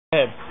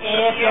If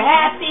you're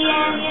happy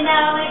and you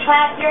know it,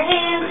 clap your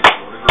hands.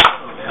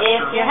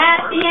 If you're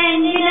happy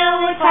and you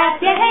know it, clap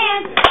your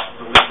hands.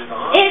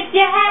 If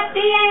you're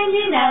happy and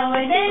you know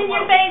it, then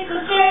your face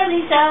will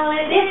surely show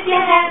it. If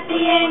you're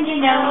happy and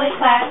you know it,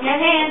 clap your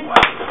hands.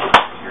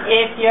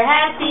 If you're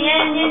happy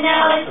and you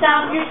know it,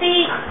 stomp your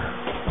feet.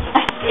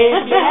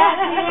 If you're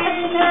happy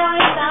and you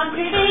know it, stomp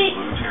your feet.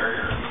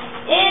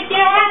 If you're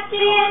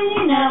happy and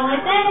you know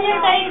it, then your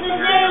face will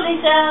surely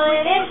show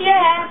it. If you're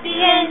happy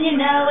and you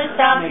know it,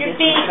 stomp your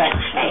feet.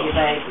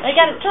 They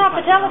got to stop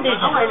the television.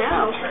 Oh, I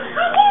know.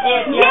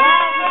 If you're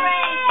happy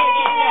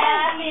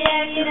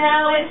and you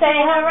know it,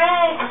 say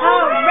hooray.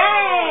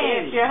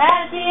 Hooray! If you're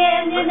happy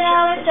and you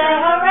know it, say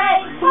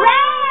hooray.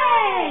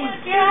 Hooray!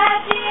 If you're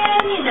happy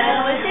and you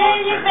know it,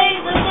 then your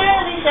face will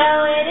surely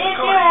show it. If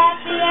you're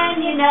happy and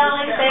you know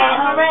it, say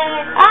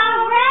hooray.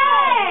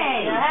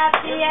 Hooray! If you're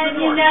happy and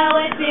you know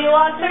it, do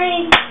all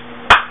three.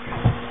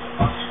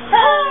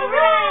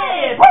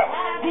 Hooray! If you're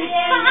happy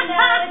and you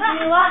know it,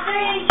 do all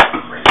three.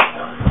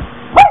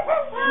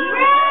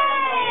 Hooray!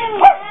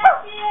 If you're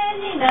happy and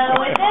you know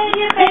it, then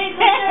your face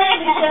will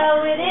surely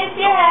show it. If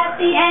you're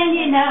happy and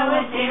you know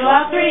it, do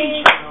all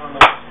three.